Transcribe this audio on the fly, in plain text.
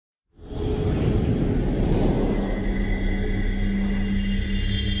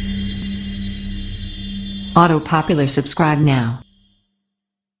Auto Popular, subscribe now.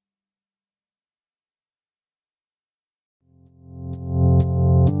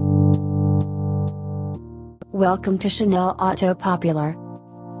 Welcome to Chanel Auto Popular.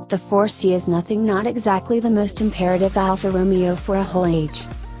 The 4C is nothing, not exactly the most imperative Alfa Romeo for a whole age.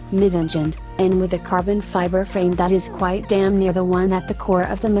 Mid-engined, and with a carbon fiber frame that is quite damn near the one at the core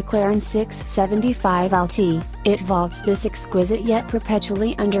of the McLaren 675 LT, it vaults this exquisite yet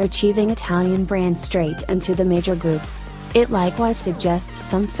perpetually underachieving Italian brand straight into the major group. It likewise suggests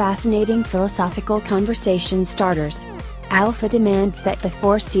some fascinating philosophical conversation starters. Alfa demands that the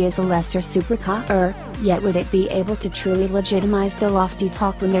 4C is a lesser supercar, yet would it be able to truly legitimize the lofty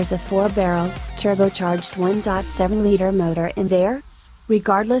talk when there's a 4-barrel, turbocharged 1.7-liter motor in there?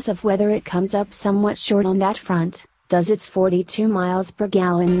 Regardless of whether it comes up somewhat short on that front, does its 42 miles per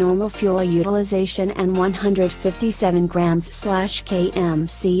gallon normal fuel utilization and 157 grams/km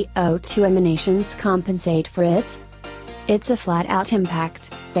CO2 emanations compensate for it? It's a flat-out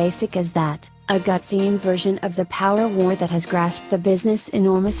impact, basic as that, a gut-seeing version of the power war that has grasped the business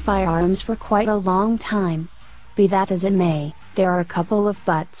enormous firearms for quite a long time. Be that as it may, there are a couple of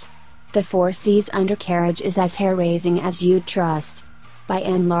buts. The 4C's undercarriage is as hair-raising as you'd trust. By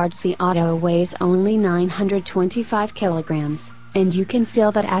and large, the auto weighs only 925 kilograms, and you can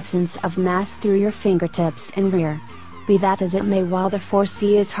feel that absence of mass through your fingertips and rear. Be that as it may, while the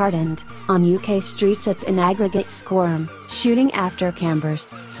 4C is hardened, on UK streets it's an aggregate squirm, shooting after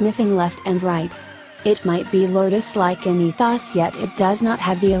cambers, sniffing left and right. It might be Lotus-like in ethos, yet it does not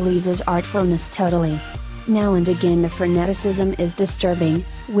have the Elise's artfulness totally. Now and again the freneticism is disturbing,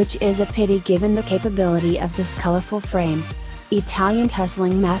 which is a pity given the capability of this colorful frame. Italian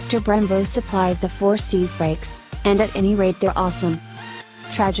hustling master Brembo supplies the 4C's brakes, and at any rate they're awesome.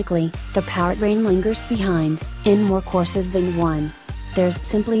 Tragically, the powertrain lingers behind, in more courses than one. There's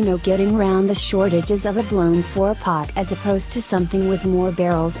simply no getting round the shortages of a blown 4-pot as opposed to something with more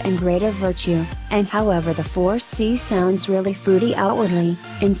barrels and greater virtue, and however the 4C sounds really fruity outwardly,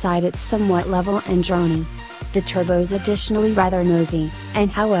 inside it's somewhat level and drony. The turbo's additionally rather nosy,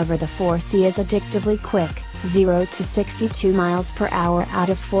 and however the 4C is addictively quick, 0 to 62 miles per hour out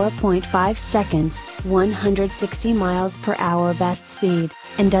of 4.5 seconds, 160 miles per hour best speed,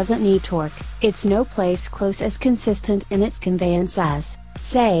 and doesn't need torque. It's no place close as consistent in its conveyance as,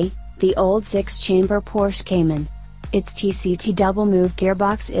 say, the old 6-chamber Porsche Cayman. Its TCT double-move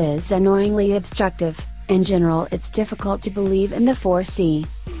gearbox is annoyingly obstructive. In general, it's difficult to believe in the 4C.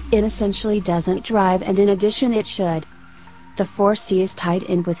 It essentially doesn't drive, and in addition it should. The 4C is tied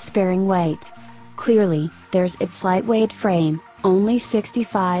in with sparing weight. Clearly, there's its lightweight frame, only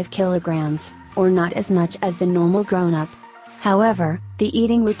 65 kilograms, or not as much as the normal grown-up. However, the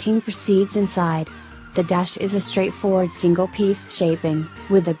eating routine proceeds inside. The dash is a straightforward single-piece shaping,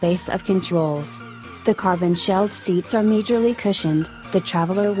 with a base of controls. The carbon-shelled seats are meagerly cushioned, the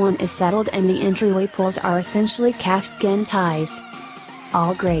Traveler one is settled, and the entryway pulls are essentially calfskin ties.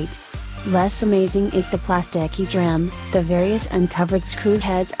 All great. Less amazing is the plasticky trim, the various uncovered screw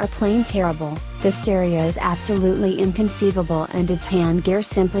heads are plain terrible, the stereo is absolutely inconceivable, and it's hand gear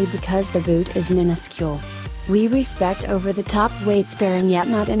simply because the boot is minuscule. We respect over-the-top weight-sparing yet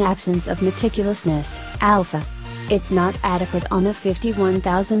not an absence of meticulousness, Alfa. It's not adequate on a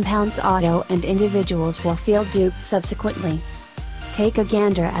 51,000 pounds auto, and individuals will feel duped subsequently. Take a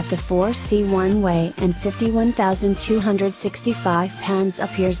gander at the 4C one-way, and 51,265 pounds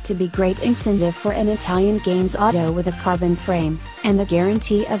appears to be great incentive for an Italian games auto with a carbon frame, and the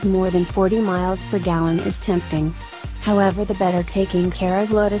guarantee of more than 40 miles per gallon is tempting. However, the better taken care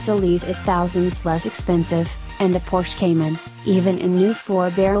of Lotus Elise is thousands less expensive, and the Porsche Cayman, even in new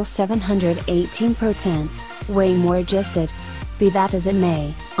 4-barrel 718 potents, way more adjusted. Be that as it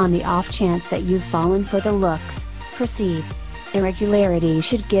may, on the off chance that you've fallen for the looks, proceed. Irregularity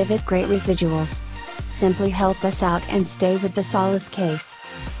should give it great residuals. Simply help us out and stay with the Solace case.